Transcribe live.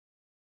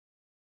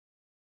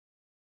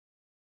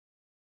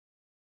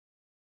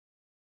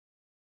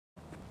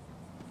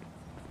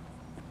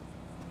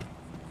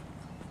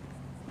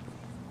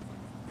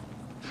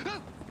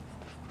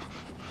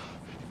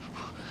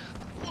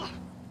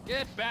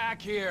Get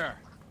back here!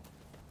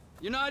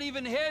 You're not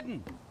even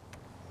hidden!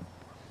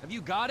 Have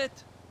you got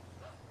it?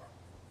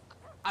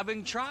 I've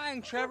been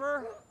trying,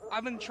 Trevor.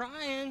 I've been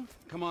trying.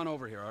 Come on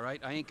over here, all right?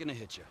 I ain't gonna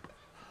hit you.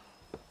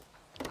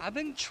 I've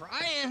been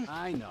trying.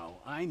 I know,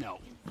 I know.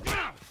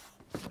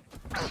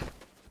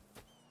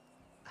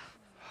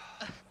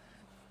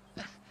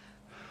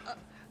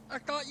 I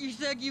thought you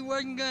said you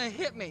wasn't gonna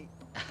hit me.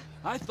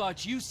 I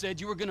thought you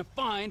said you were gonna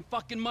find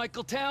fucking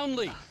Michael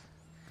Townley.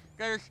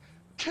 There's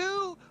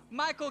two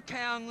Michael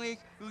Townleys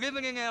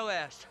living in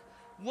LS.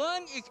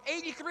 One is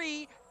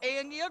 83,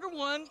 and the other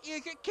one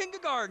is at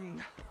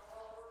kindergarten.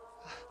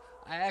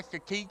 I asked the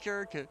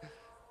teacher to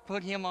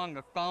put him on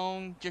the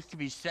phone just to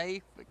be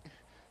safe, but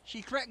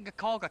she threatened to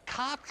call the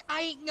cops.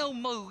 I ain't no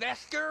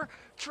molester,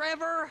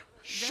 Trevor.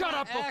 Shut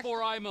up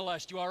before I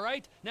molest you, all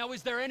right? Now,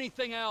 is there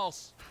anything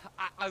else?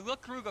 I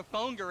looked through the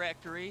phone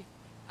directory.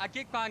 I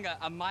did find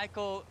a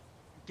Michael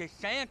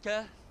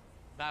DeSanta,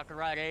 about the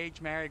right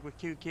age, married with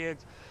 2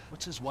 kids.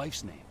 What's his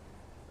wife's name?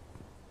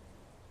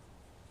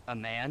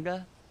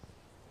 Amanda?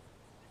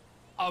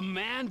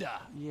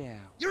 Amanda? Yeah.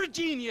 You're a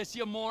genius,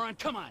 you moron.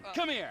 Come on,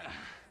 come here.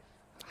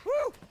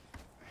 Woo!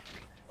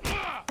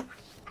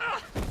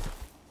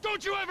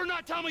 Don't you ever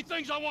not tell me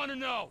things I want to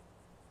know!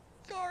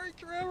 Sorry,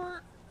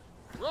 Trevor.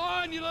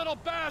 Run, you little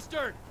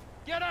bastard!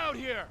 Get out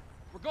here!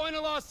 We're going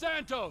to Los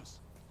Santos.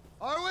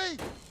 Are we?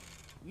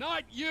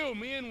 Not you,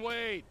 me and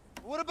Wade.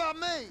 What about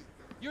me?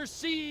 You're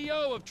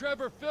CEO of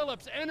Trevor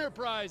Phillips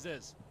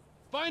Enterprises.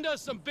 Find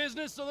us some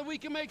business so that we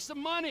can make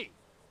some money.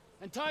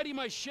 And tidy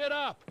my shit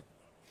up.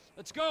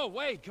 Let's go,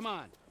 Wade, come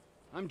on.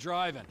 I'm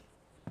driving.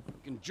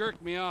 You can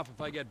jerk me off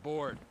if I get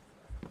bored.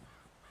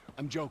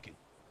 I'm joking.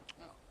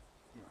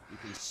 You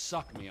can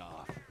suck me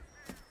off.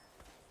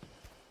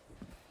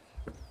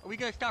 Are we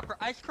gonna stop for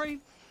ice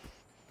cream?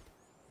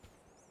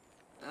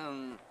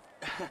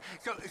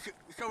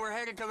 So we're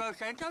headed to Los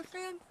Santos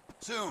then?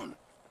 Soon.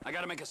 I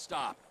gotta make a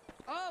stop.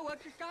 Oh,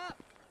 what's the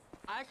stop?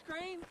 Ice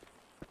cream?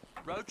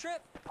 Road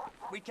trip?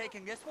 We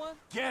taking this one?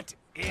 Get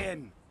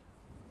in!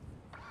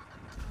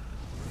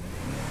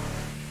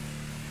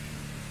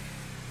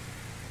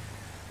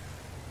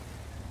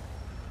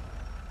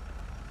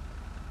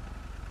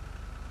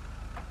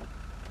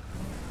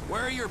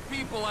 Where are your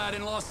people at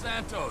in Los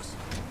Santos?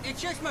 It's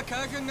just my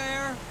cousin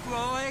there,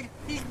 Floyd.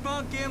 He's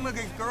bunked in with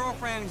his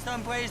girlfriend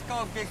someplace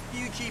called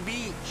Vespucci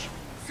Beach.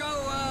 So,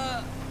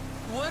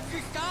 what's the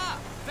stop?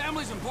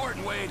 Family's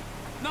important, Wade.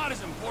 Not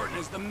as important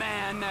as the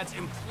man that's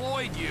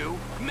employed you,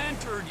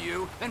 mentored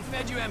you, and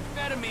fed you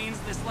amphetamines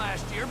this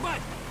last year,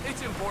 but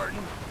it's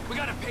important. We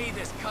gotta pay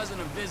this cousin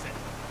a visit.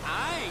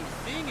 I ain't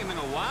seen him in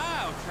a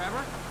while,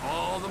 Trevor.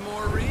 All the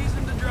more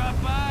reason to drop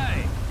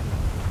by.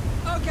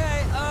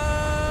 Okay,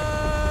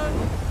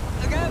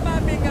 that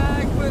might be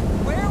nice, but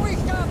where are we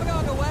stopping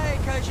on the way?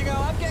 Cause, you know,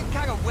 I'm getting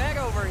kind of wet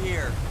over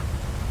here.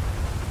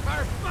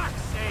 For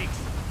fuck's sakes!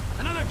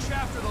 Another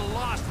chapter of the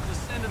lost has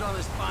descended on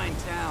this fine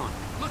town.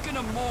 Looking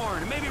to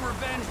mourn and maybe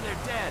revenge their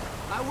dead.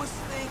 I was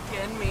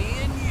thinking me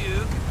and you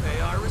could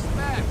pay our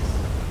respects.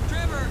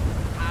 Trevor,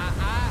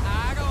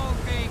 I don't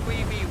think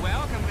we'd be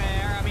welcome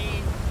there. I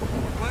mean,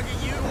 what do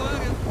you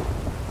want to...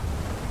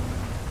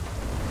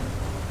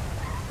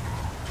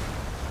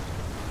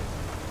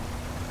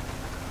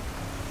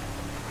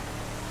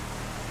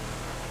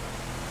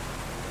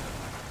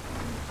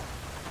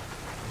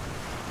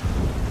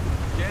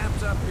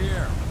 Camp's up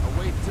here. I'll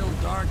wait till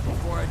dark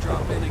before I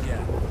drop in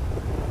again.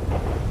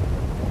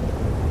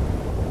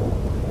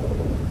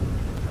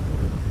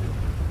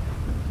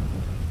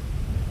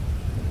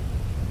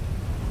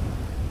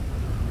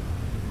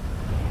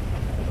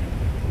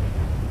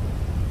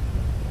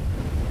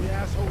 The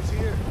assholes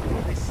here,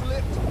 they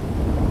slipped.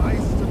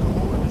 Ice took a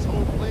hold of this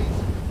whole place.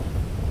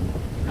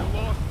 You're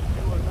lost,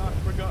 you are not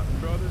forgotten,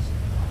 brothers.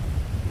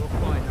 We'll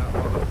find out,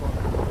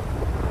 motherfucker.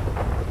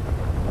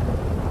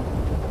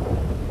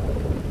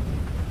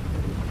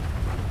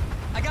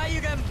 I got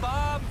you them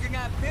bombs and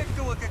that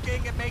pistol with the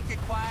thing that makes it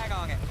quiet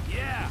on it.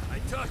 Yeah, I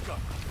took them.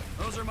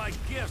 Those are my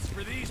gifts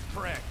for these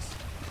pricks.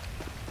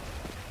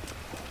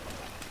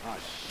 Ah,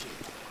 shit.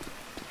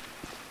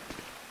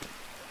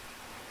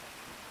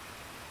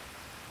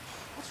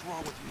 What's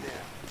wrong with you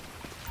now?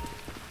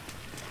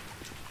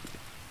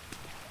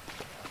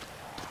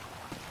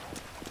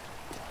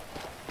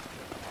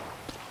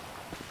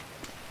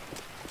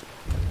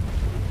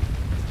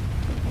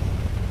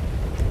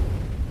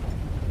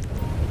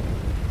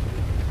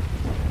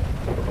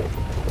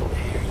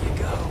 There you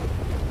go.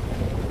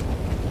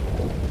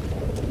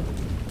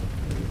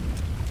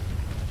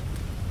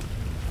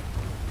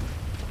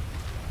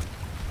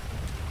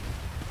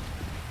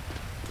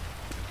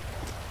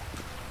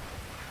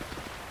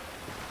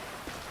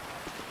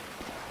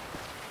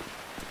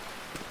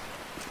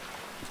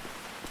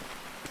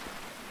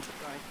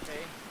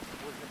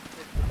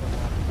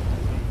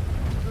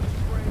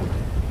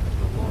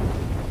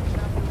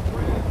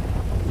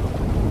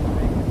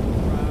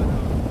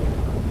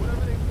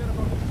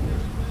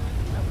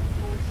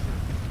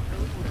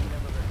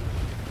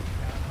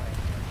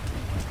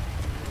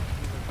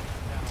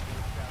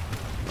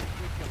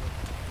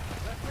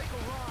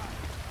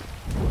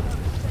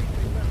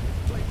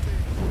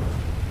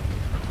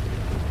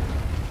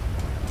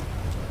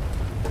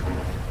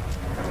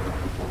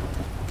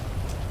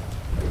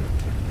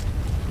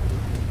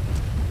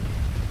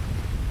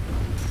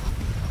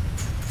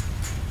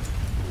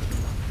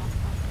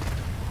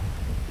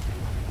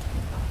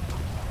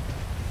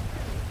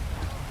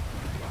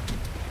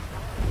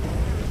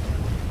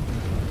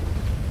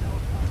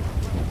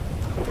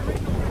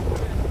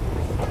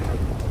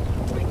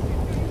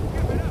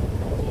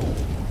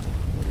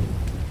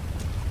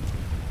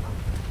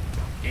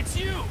 it's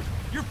you!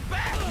 You're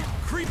back, you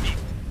creepy...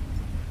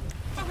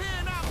 I'm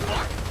here now.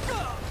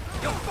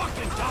 You'll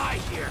fucking die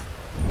here!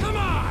 Come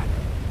on!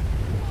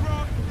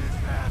 Drop this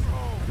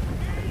asshole!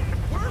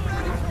 We're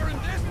ready for him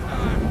this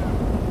time!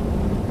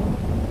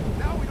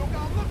 Now we don't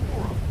gotta look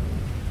for him!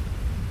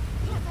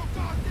 Circle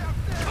goddamn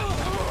thing!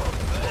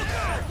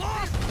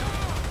 Lost!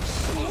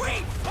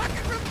 Sweet!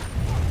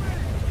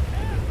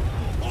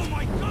 Oh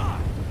my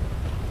god!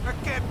 I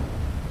can't...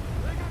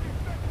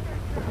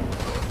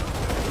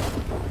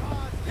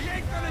 He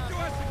ain't gonna do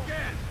us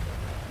again!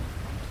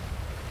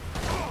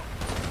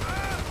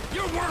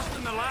 You're worse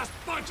than the last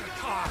bunch of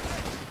cops!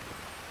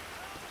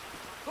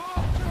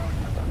 Oh, dude,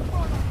 you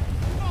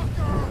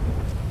motherfucker!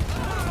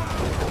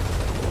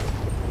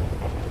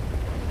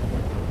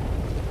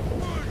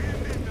 Put him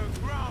in the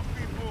ground,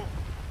 people!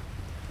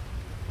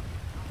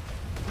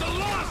 The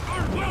Lost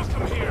aren't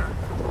welcome here!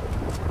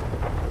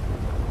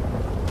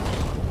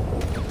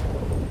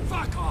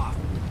 Fuck off!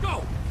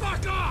 Go!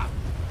 Fuck off!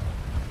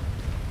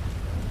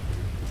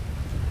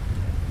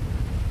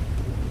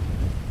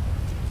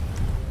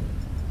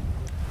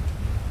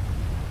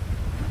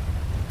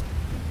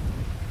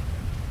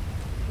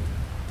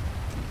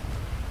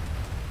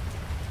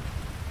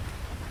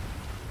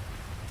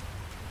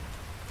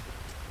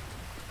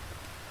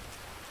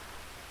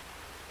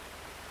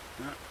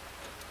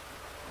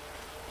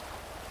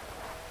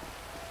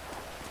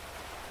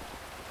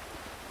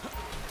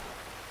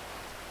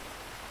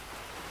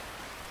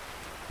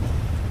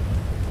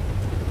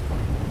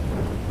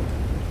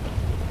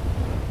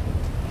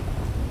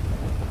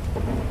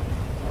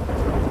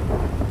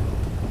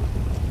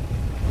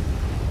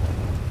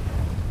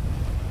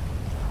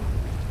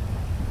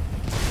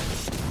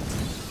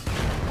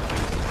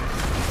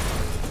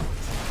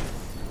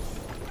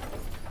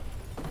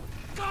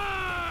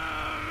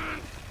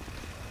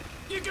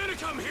 You gonna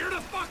come here to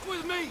fuck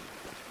with me?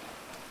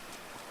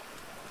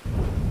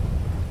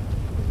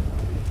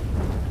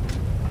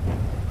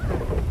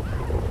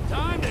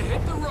 Time to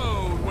hit the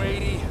road,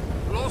 Wadey.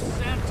 Los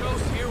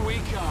Santos, here we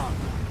come.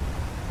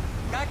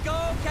 That go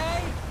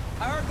okay?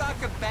 I heard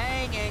like a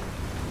banging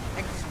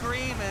and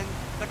screaming,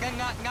 but then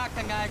not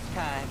the nice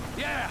kind.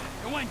 Yeah,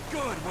 it went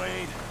good,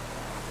 Wade.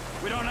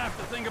 We don't have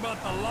to think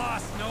about the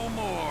loss no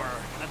more.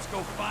 Let's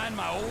go find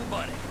my old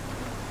buddy.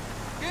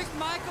 This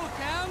Michael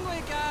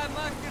Townley guy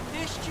must have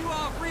pissed you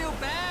off real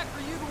bad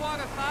for you to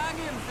want to find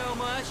him so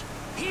much.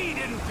 He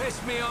didn't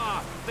piss me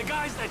off. The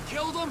guys that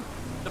killed him,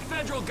 the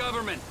federal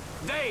government,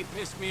 they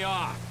pissed me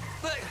off.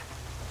 But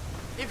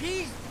if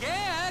he's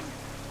dead,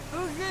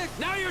 who's this?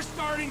 Now you're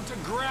starting to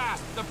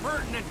grasp the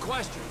pertinent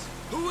questions.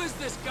 Who is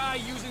this guy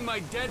using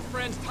my dead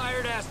friend's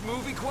tired-ass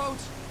movie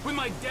quotes? With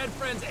my dead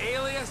friend's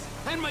alias?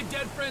 And my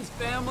dead friend's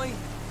family?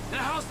 In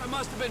a house I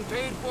must have been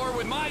paid for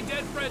with my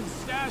dead friend's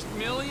stashed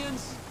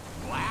millions?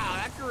 Wow,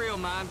 that's a real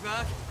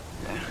mindfuck.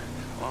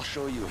 I'll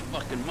show you a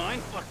fucking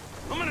mindfuck.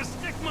 I'm gonna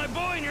stick my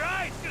boy in your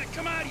eye. It's gonna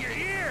come out of your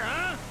ear,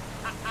 huh?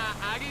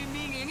 I didn't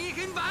mean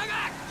anything by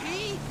that,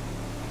 T.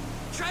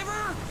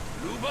 Trevor?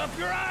 Lube up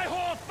your eye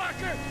hole,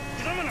 fucker!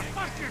 Cause I'm gonna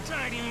fuck your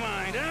tiny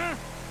mind, huh?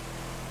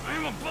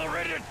 I'm about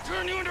ready to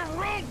turn you into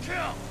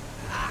roadkill!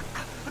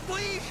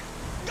 Please,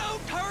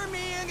 don't turn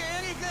me into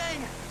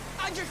anything.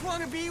 I just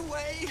want to be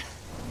Wade.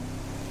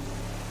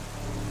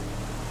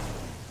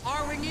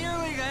 Are we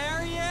nearly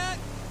there yet?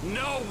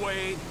 No,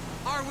 Wade.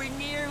 Are we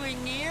nearly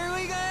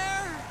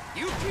there?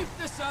 You keep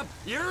this up,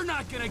 you're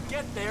not gonna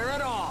get there at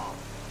all.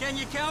 Can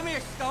you tell me a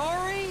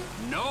story?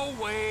 No,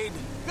 Wade.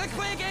 Let's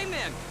play a game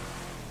then.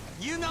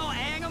 You know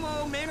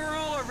animal,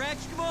 mineral, or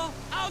vegetable?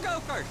 I'll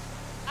go first.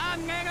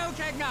 I'm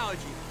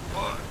nanotechnology.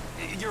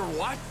 You're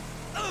what?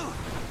 Ooh,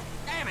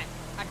 damn it.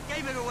 I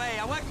gave it away.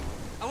 I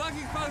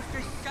wasn't supposed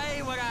to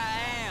say what I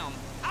am.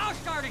 I'll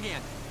start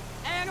again.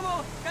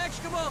 Animal,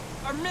 vegetable,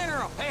 or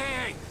mineral?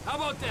 Hey, how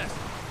about this?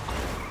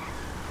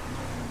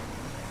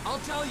 I'll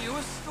tell you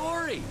a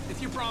story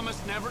if you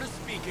promise never to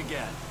speak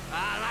again.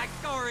 I like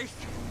stories.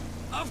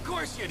 Of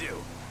course you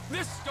do.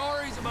 This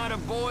story's about a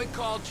boy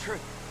called Trisha.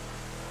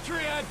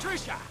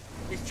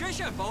 Is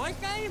Trisha a boy's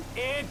name?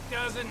 It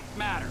doesn't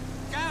matter.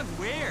 Sounds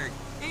weird.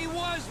 He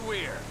was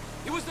weird.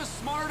 He was the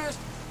smartest,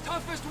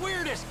 toughest,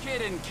 weirdest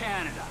kid in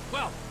Canada.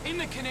 Well, in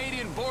the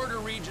Canadian border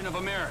region of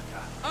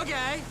America.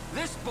 Okay.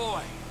 This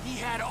boy, he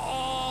had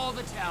all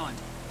the talent,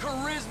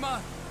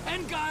 charisma,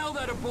 and guile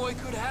that a boy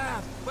could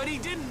have, but he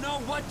didn't know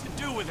what to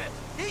do with it.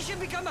 He should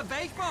become a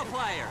baseball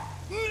player.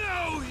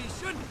 No, he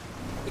shouldn't,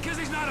 because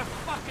he's not a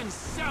fucking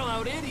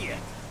sellout idiot.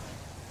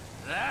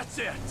 That's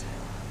it.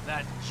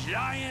 That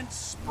giant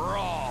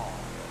sprawl,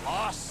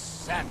 Los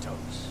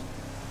Santos.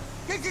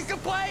 This is the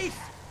place!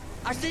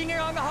 I seen it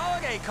on the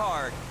holiday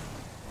card.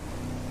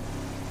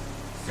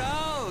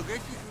 So,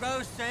 this is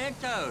Los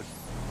Santos.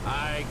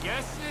 I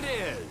guess it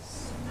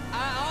is.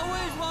 I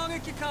always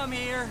wanted to come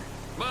here.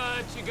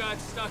 But you got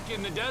stuck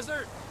in the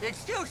desert? It's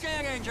still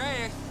San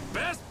Andreas.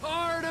 Best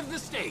part of the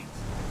state.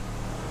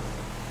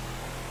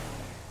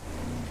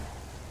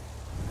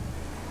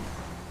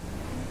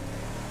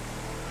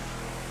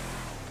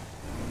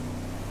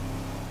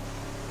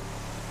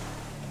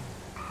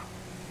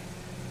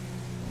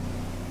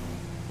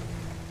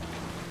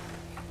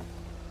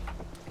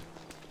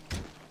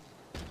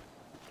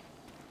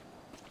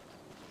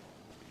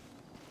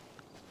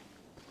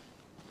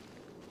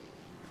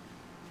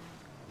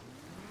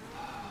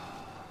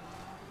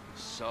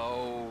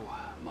 So,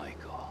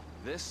 Michael,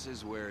 this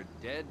is where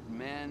dead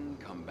men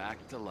come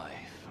back to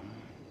life.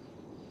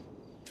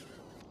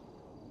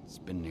 It's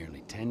been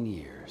nearly 10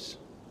 years,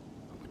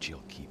 which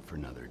you'll keep for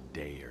another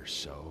day or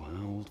so,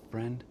 huh, old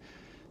friend?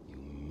 You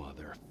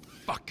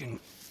motherfucking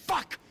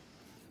fuck!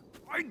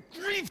 I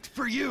grieved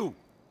for you!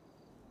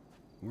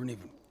 You weren't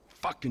even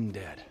fucking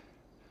dead.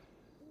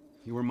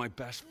 You were my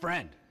best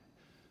friend.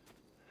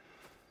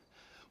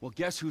 Well,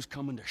 guess who's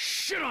coming to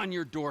shit on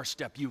your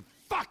doorstep, you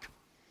fuck!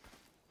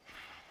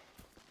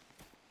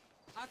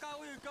 I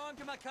thought we were going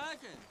to my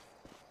cousin.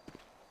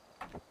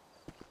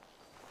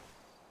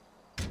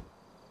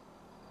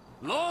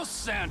 Los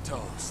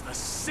Santos, the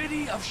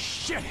city of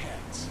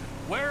shitheads.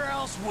 Where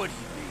else would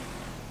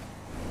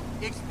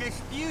he be? It's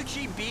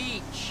Vespucci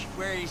Beach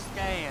where he's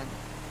staying.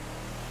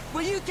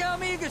 Will you tell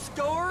me the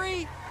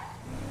story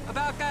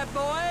about that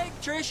boy,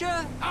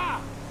 Trisha?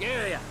 Ah,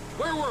 yeah.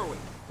 Where were we?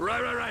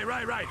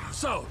 Right.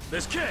 So,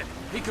 this kid,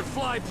 he could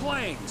fly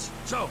planes.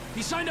 So,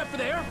 he signed up for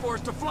the Air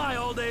Force to fly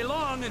all day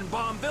long and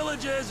bomb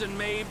villages and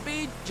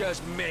maybe,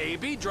 just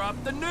maybe,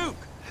 drop the nuke.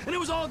 And it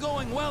was all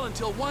going well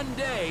until one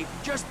day,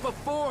 just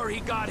before he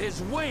got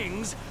his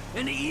wings,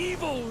 an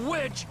evil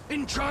witch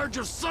in charge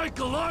of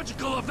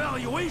psychological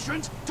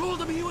evaluations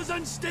told him he was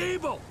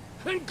unstable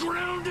and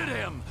grounded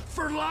him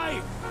for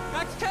life.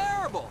 That's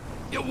terrible.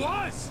 It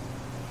was.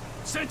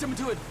 Sent him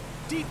into a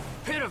deep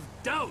pit of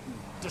doubt and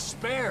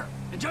despair.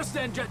 And just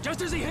then,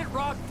 just as he hit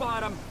rock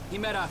bottom, he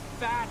met a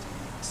fat,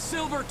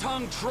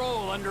 silver-tongued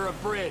troll under a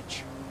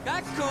bridge.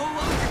 That's cool.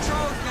 What was your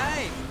troll's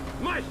name?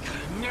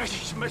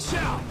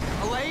 Michelle.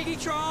 A lady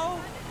troll?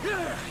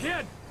 Yeah, he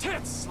had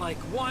tits like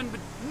one,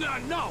 but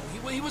no,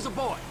 he was a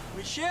boy.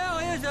 Michelle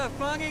is a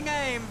funny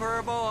name for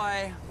a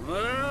boy.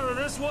 Well,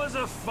 this was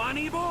a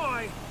funny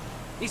boy.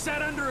 He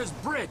sat under his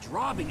bridge,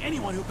 robbing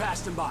anyone who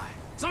passed him by.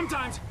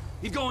 Sometimes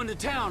he'd go into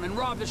town and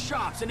rob the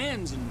shops and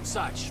inns and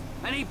such.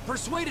 And he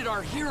persuaded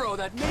our hero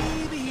that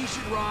maybe he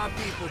should rob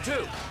people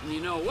too. And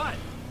you know what?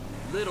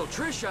 Little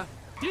Trisha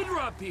did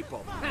rob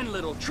people, and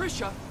little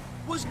Trisha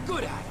was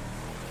good at it.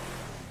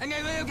 And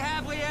they lived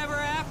happily ever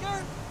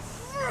after?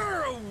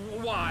 For a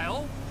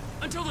while.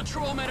 Until the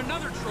troll met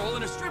another troll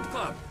in a strip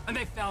club. And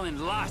they fell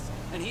in lust,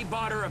 and he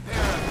bought her a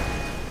pair of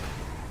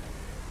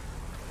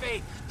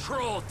fake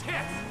troll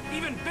tits.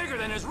 Even bigger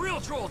than his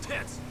real troll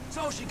tits.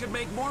 So she could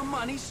make more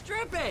money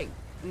stripping.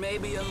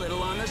 Maybe a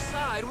little on the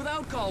side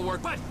without call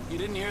work. But you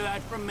didn't hear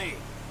that from me.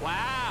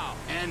 Wow.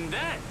 And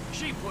then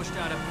she pushed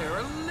out a pair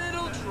of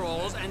little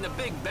trolls, and the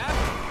big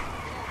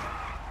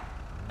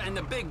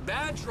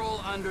bad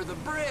troll under the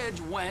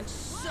bridge went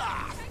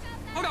soft.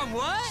 Hold on,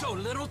 what? So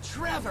little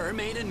Trevor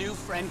made a new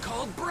friend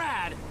called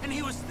Brad, and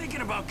he was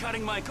thinking about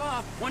cutting Mike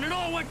off when it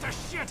all went to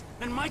shit,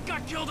 and Mike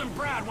got killed and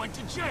Brad went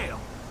to jail.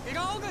 Did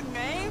all the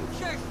names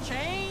just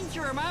change,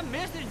 or am I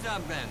missing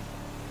something?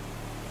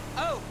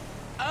 Oh,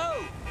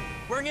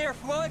 we're near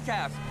Floyd's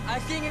house.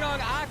 I've seen it on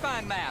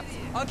iPhone maps.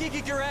 I'll give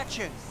you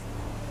directions.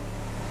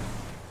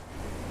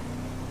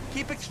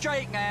 Keep it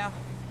straight now.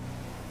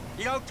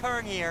 You don't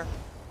turn here.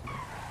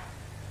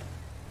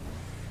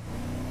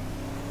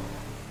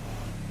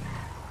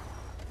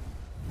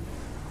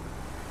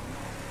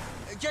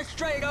 Just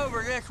straight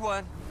over this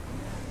one.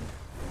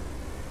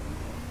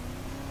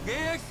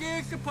 This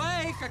is the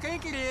place. I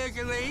think it is,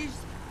 at least.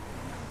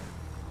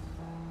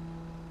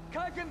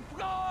 Cousin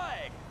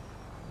Floyd!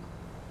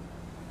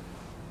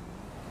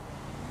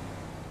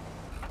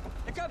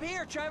 It's up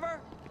here, Trevor.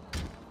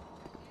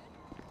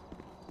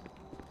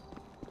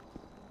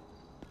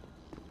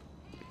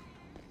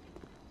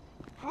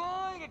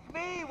 Floyd, it's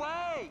me,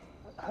 Wade.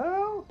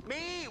 Who?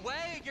 Me,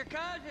 Wade, your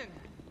cousin.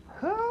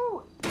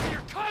 Who?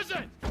 Your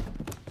cousin!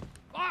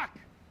 Fuck!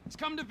 He's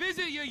come to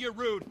visit you, you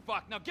rude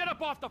fuck. Now get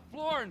up off the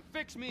floor and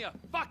fix me a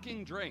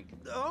fucking drink.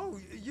 Oh,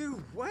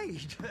 you,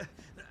 Wade.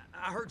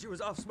 I heard you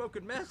was off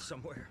smoking meth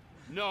somewhere.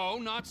 No,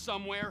 not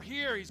somewhere.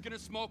 Here. He's gonna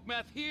smoke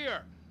meth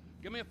here.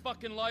 Give me a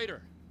fucking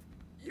lighter.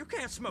 You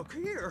can't smoke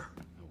here.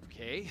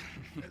 Okay.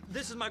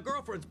 This is my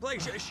girlfriend's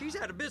place. She's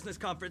at a business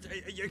conference.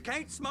 You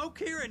can't smoke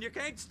here and you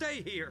can't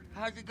stay here.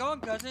 How's it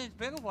going, cousin? It's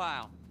been a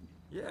while.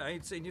 Yeah, I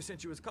ain't seen you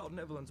since you was caught in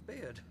Evelyn's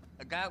bed.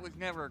 That was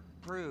never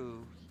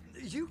proved.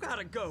 You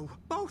gotta go,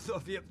 both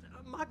of you.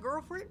 My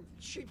girlfriend,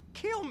 she'd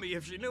kill me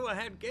if she knew I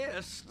had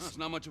guests. Well, it's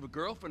not much of a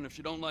girlfriend if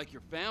you don't like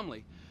your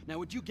family. Now,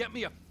 would you get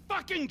me a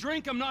fucking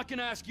drink? I'm not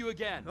gonna ask you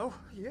again. Oh,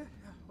 yeah,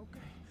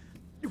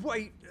 okay.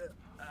 Wait,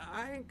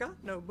 I ain't got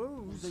no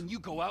booze. Then you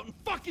go out and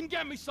fucking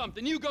get me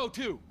something. You go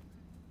too.